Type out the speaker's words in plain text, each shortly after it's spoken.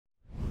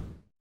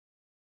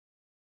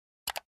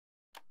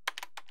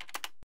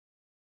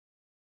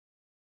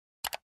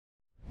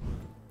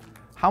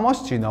How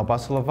much do you know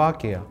about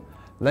Slovakia?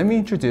 Let me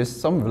introduce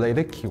some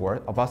related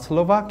keywords about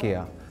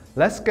Slovakia.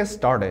 Let's get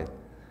started.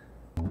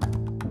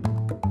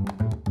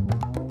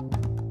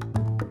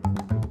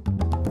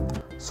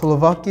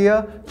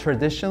 Slovakia,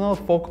 traditional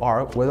folk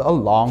art with a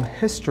long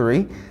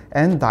history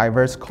and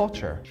diverse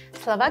culture.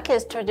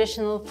 Slovakia's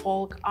traditional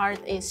folk art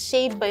is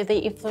shaped by the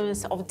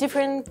influence of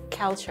different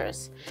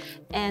cultures,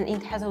 and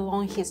it has a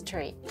long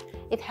history.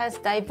 It has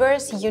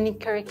diverse,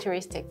 unique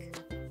characteristics,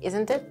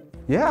 isn't it?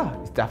 Yeah,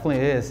 it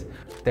definitely is.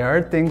 There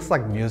are things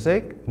like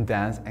music,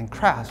 dance, and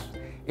crafts,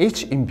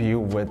 each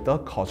imbued with the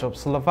culture of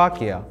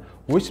Slovakia,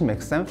 which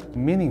makes them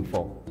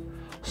meaningful.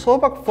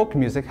 Slovak folk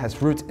music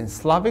has roots in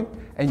Slavic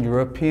and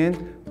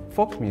European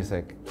folk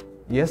music.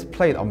 It has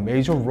played a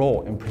major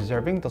role in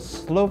preserving the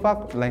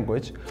Slovak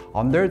language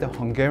under the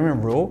Hungarian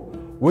rule,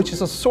 which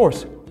is a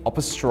source of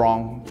a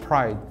strong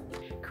pride.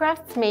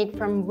 Crafts made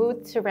from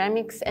wood,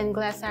 ceramics, and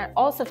glass are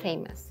also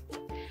famous.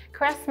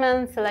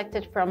 Craftsmen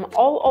selected from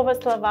all over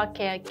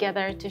Slovakia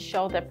gather to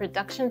show the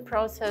production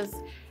process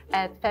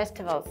at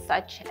festivals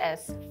such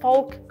as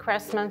Folk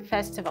Craftsman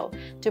Festival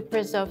to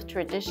preserve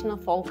traditional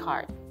folk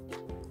art.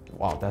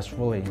 Wow, that's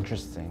really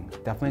interesting.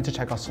 Definitely to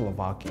check out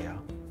Slovakia.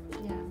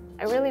 Yeah,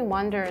 I really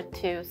wonder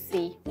to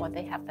see what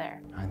they have there.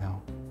 I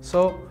know.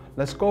 So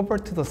let's go over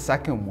to the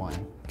second one.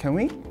 Can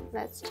we?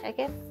 Let's check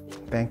it.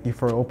 Thank you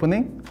for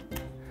opening.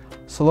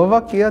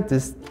 Slovakia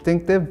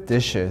distinctive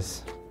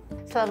dishes.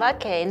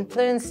 Slovakia,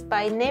 influenced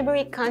by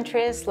neighboring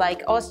countries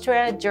like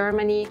Austria,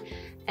 Germany,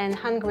 and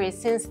Hungary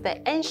since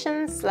the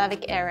ancient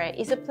Slavic era,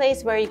 is a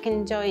place where you can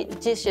enjoy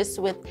dishes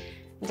with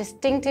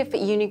distinctive,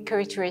 unique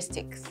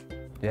characteristics.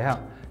 Yeah,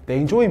 they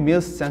enjoy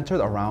meals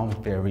centered around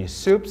various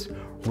soups,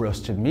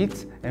 roasted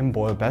meats, and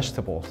boiled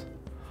vegetables.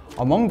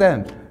 Among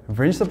them,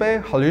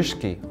 Vrysebe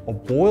halushki, a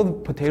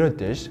boiled potato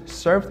dish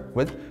served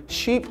with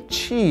sheep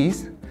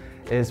cheese,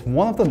 is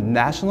one of the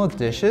national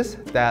dishes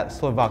that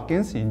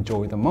Slovakians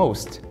enjoy the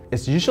most.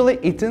 It's usually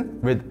eaten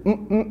with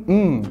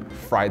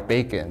fried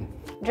bacon.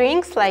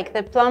 Drinks like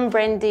the plum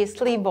brandy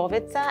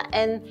slivovica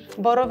and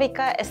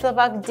borovika, a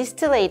Slovak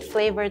distillate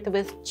flavored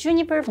with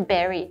juniper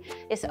berry,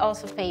 is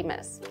also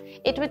famous.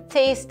 It would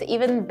taste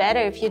even better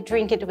if you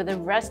drink it with a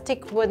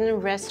rustic wooden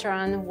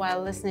restaurant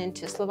while listening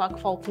to Slovak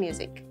folk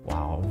music.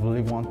 Wow, I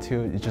really want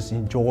to just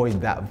enjoy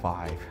that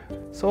vibe.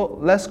 So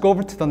let's go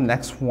over to the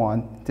next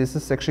one. This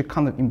is actually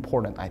kind of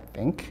important, I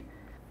think.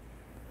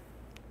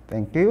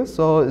 Thank you.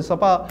 So it's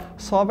about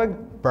Slovak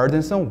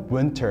burdensome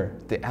winter,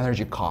 the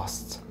energy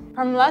costs.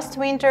 From last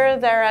winter,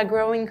 there are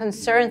growing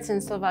concerns in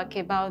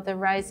Slovakia about the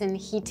rise in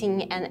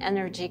heating and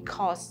energy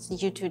costs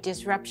due to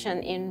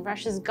disruption in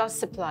Russia's gas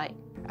supply.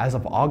 As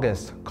of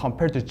August,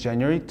 compared to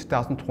January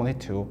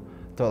 2022,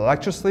 the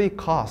electricity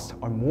costs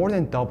are more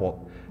than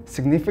doubled,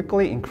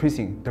 significantly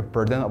increasing the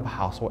burden of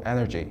household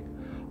energy.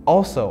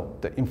 Also,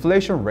 the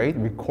inflation rate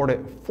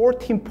recorded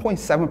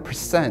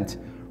 14.7%,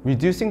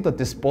 reducing the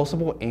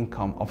disposable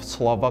income of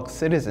Slovak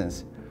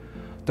citizens.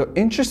 The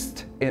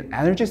interest in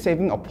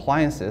energy-saving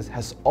appliances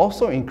has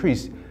also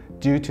increased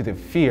due to the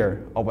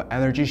fear of an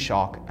energy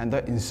shock and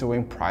the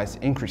ensuing price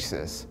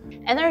increases.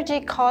 Energy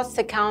costs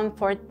account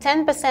for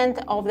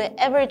 10% of the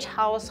average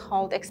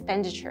household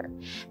expenditure,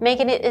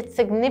 making it a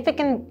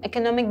significant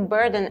economic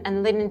burden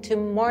and leading to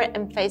more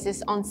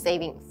emphasis on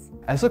savings.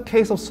 As a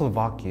case of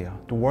Slovakia,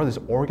 the world is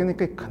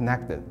organically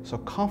connected, so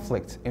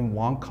conflicts in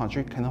one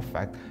country can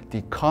affect the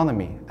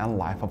economy and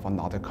life of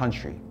another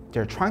country.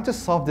 They're trying to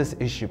solve this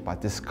issue by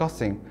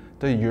discussing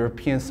the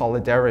European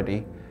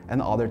solidarity and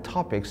other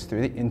topics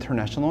through the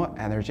International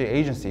Energy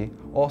Agency,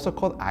 also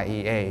called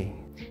IEA.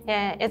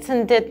 Yeah, it's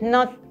indeed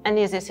not an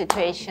easy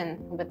situation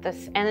with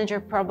this energy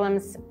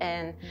problems,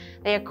 and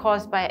they are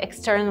caused by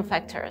external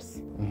factors.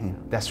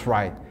 That's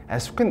right.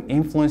 As we can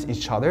influence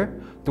each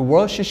other, the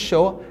world should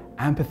show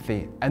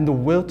empathy and the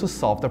will to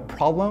solve the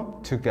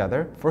problem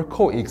together for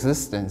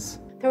coexistence.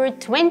 Through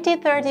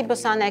 2030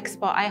 Busan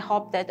Expo, I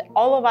hope that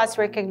all of us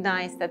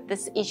recognize that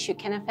this issue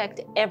can affect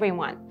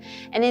everyone,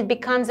 and it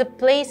becomes a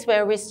place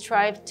where we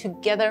strive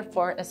together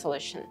for a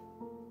solution.